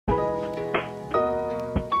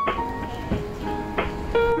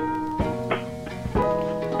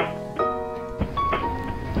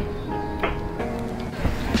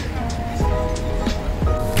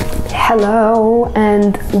Hello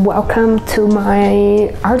and welcome to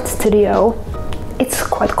my art studio. It's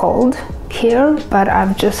quite cold here, but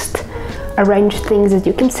I've just arranged things as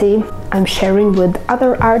you can see. I'm sharing with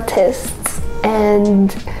other artists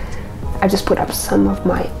and I just put up some of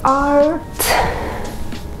my art.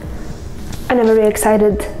 And I'm very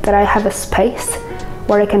excited that I have a space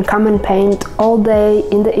where I can come and paint all day,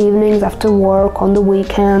 in the evenings, after work, on the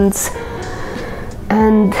weekends,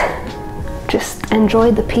 and just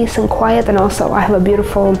enjoy the peace and quiet. And also I have a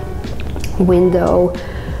beautiful window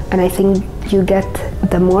and I think you get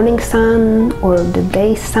the morning sun or the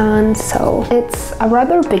day sun, so it's a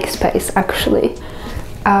rather big space actually.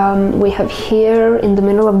 We have here in the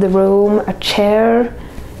middle of the room a chair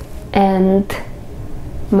and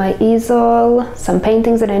my easel, some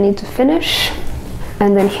paintings that I need to finish,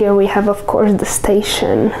 and then here we have of course the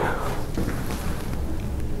station.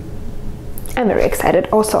 I'm very excited.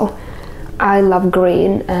 Also, I love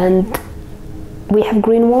green and we have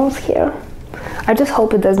green walls here. I just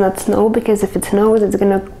hope it does not snow, because if it snows it's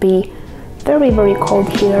gonna be very, very cold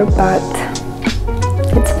here, but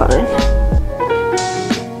it's fine.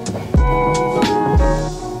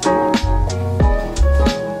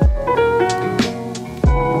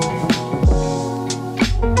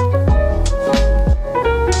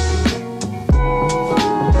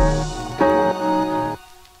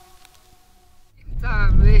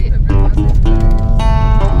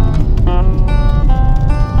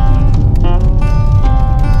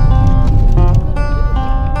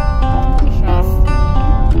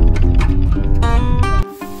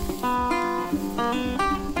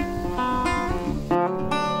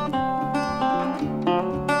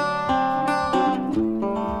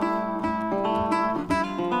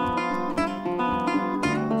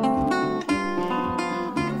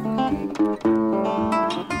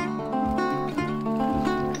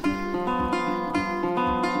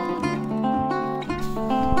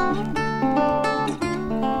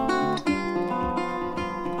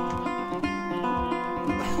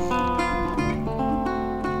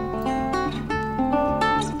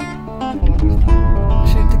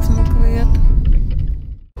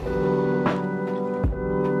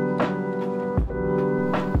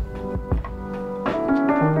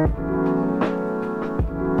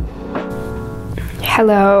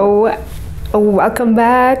 Hello, welcome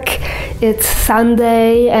back. It's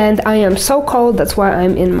Sunday and I am so cold, that's why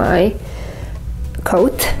I'm in my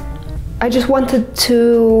coat. I just wanted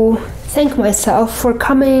to thank myself for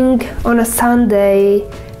coming on a Sunday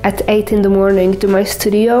at 8 in the morning to my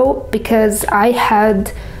studio, because I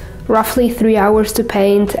had roughly 3 hours to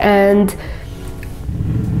paint and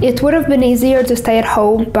it would have been easier to stay at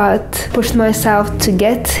home, but pushed myself to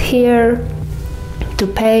get here to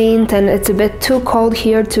paint, and it's a bit too cold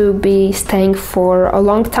here to be staying for a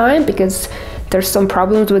long time because there's some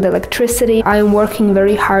problems with electricity. I'm working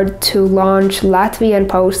very hard to launch Latvian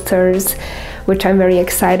posters, which I'm very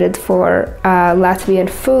excited for. Latvian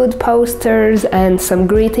food posters and some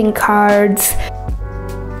greeting cards.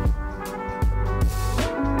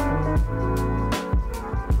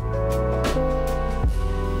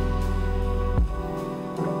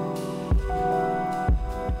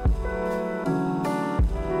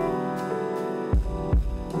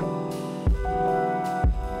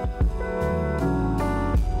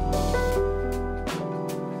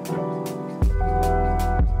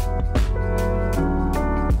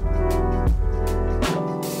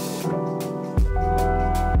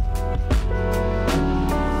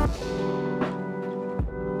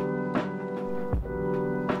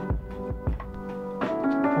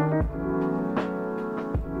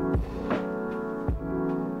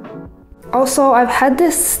 Also, I've had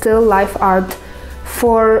this still life art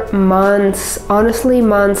for months, honestly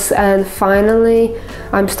months, and finally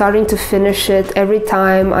I'm starting to finish it. Every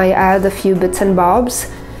time I add a few bits and bobs,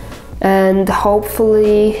 and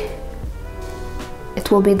hopefully it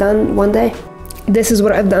will be done one day. This is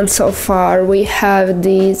what I've done so far. We have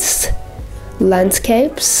these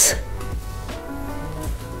landscapes.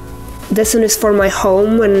 This one is for my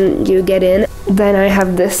home when you get in. Then I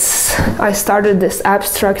have this, I started this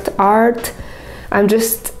abstract art. I'm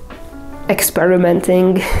just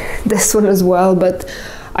experimenting this one as well, but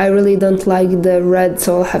I really don't like the red,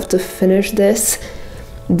 so I'll have to finish this.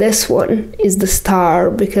 This one is the star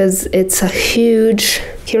because it's a huge,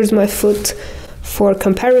 here's my foot for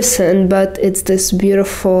comparison, but it's this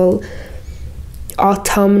beautiful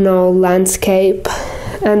autumnal landscape.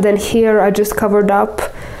 And then here I just covered up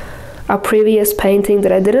a previous painting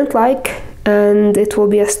that I didn't like, and it will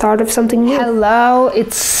be a start of something new. Hello,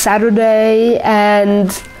 it's Saturday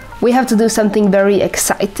and we have to do something very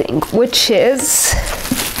exciting, which is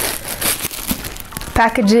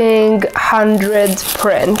packaging 100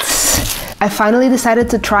 prints. I finally decided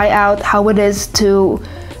to try out how it is to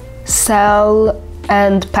sell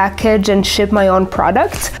and package and ship my own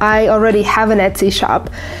products. I already have an Etsy shop,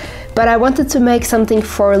 but I wanted to make something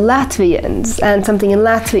for Latvians and something in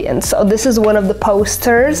Latvian. So this is one of the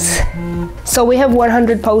posters. So we have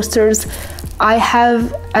 100 posters. I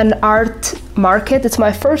have an art market. It's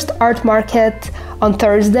my first art market on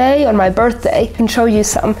Thursday, on my birthday. I can show you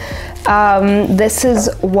some. This is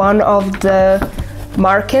one of the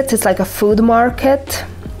markets. It's like a food market.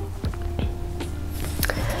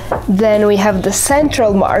 Then we have the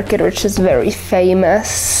Central Market, which is very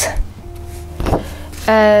famous.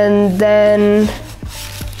 And then,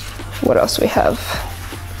 what else we have?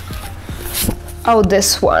 Oh,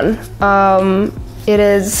 this one.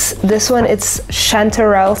 This one, it's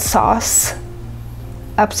chanterelle sauce.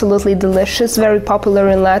 Absolutely delicious, very popular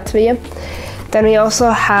in Latvia. Then we also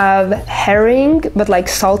have herring, but like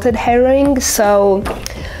salted herring. So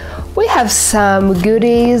we have some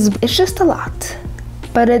goodies. It's just a lot.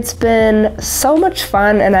 But it's been so much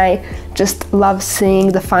fun, and I just love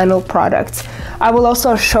seeing the final products. I will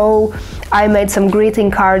also show, I made some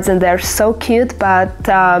greeting cards and they're so cute, but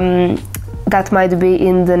that might be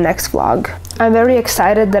in the next vlog. I'm very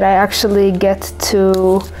excited that I actually get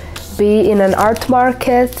to be in an art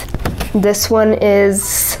market. This one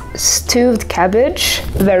is stewed cabbage,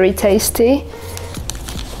 very tasty.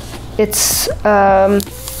 It's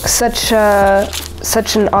such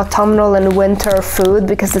an autumnal and winter food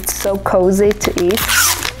because it's so cozy to eat.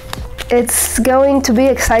 It's going to be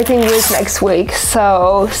an exciting week next week,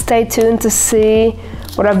 so stay tuned to see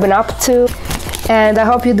what I've been up to. And I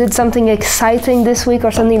hope you did something exciting this week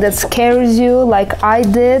or something that scares you like I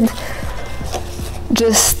did.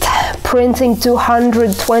 Just printing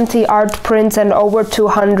 220 art prints and over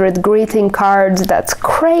 200 greeting cards, that's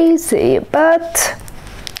crazy, but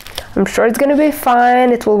I'm sure it's gonna be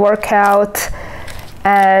fine, it will work out,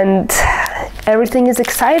 and everything is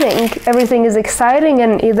exciting. Everything is exciting,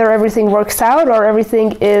 and either everything works out or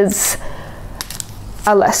everything is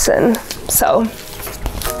a lesson. So,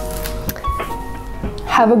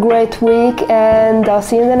 have a great week, and I'll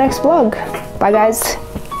see you in the next vlog. Bye guys.